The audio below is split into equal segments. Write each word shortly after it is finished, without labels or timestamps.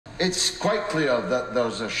It's quite clear that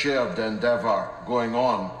there's a shared endeavour going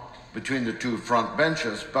on between the two front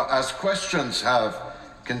benches, but as questions have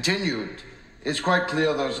continued, it's quite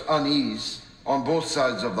clear there's unease on both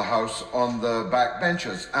sides of the House on the back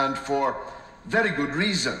benches, and for very good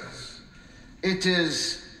reasons. It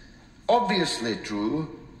is obviously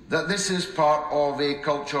true that this is part of a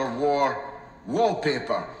culture war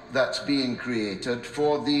wallpaper that's being created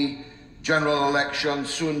for the general election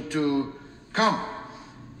soon to come.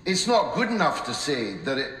 It's not good enough to say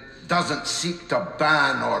that it doesn't seek to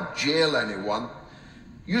ban or jail anyone.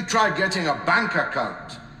 You try getting a bank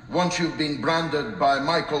account once you've been branded by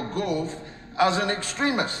Michael Gove as an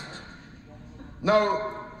extremist.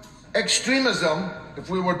 Now, extremism, if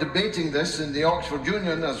we were debating this in the Oxford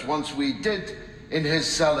Union, as once we did in his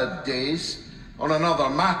salad days on another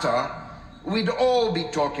matter, we'd all be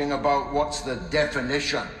talking about what's the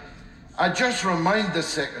definition. I just remind the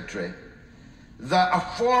Secretary that a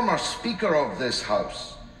former Speaker of this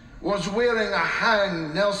House was wearing a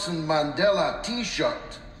Hang Nelson Mandela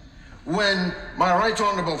t-shirt when my right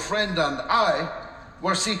honourable friend and I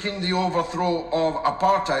were seeking the overthrow of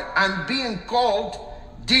apartheid and being called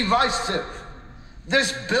divisive.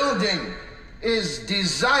 This building is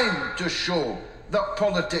designed to show that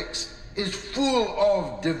politics is full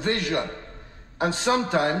of division, and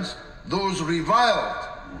sometimes those reviled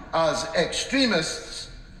as extremists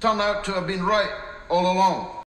turn out to have been right all along.